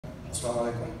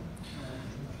Assalamu alaikum.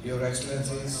 Your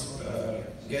Excellencies,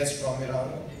 guests from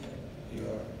Iran,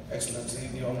 Your Excellency,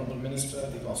 the Honorable Minister,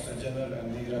 the Consul General,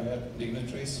 and the Iranian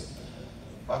dignitaries,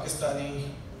 Pakistani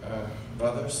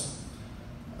brothers.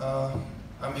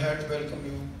 I'm here to welcome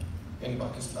you in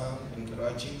Pakistan, in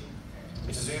Karachi.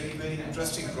 It is really a very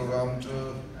interesting program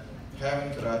to have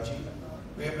in Karachi.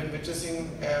 We have been witnessing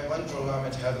one program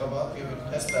at Hyderabad. We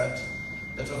witnessed that.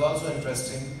 That was also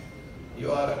interesting.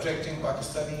 You are attracting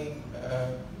Pakistani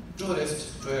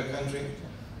tourists to your country.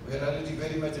 We are already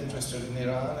very much interested in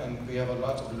Iran, and we have a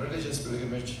lot of religious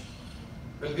pilgrims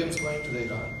going to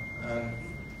Iran. And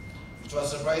it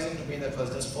was surprising to me that it was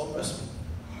just 4%.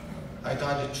 I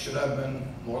thought it should have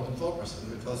been more than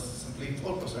 4%. It was simply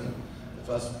 4%. It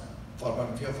was,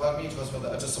 for me, it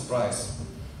was a surprise.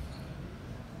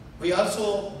 We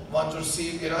also want to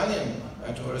receive Iranian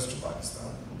tourists to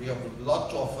Pakistan. We have a lot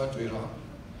to offer to Iran.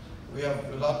 We have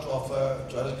a lot to offer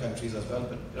to other countries as well,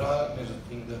 but Iran is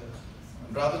being the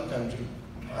brother country.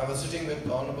 I was sitting with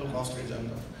the Honorable Consul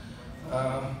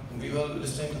General. We were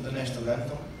listening to the national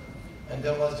anthem, and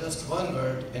there was just one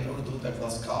word in Urdu that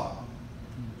was Ka,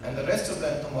 and the rest of the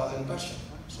anthem was in Persian.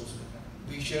 So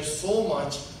we share so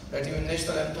much that even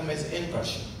national anthem is in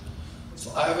Persian.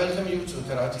 So I welcome you to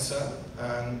Karachi, sir,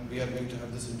 and we are going to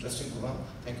have this interesting program.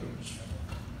 Thank you very much.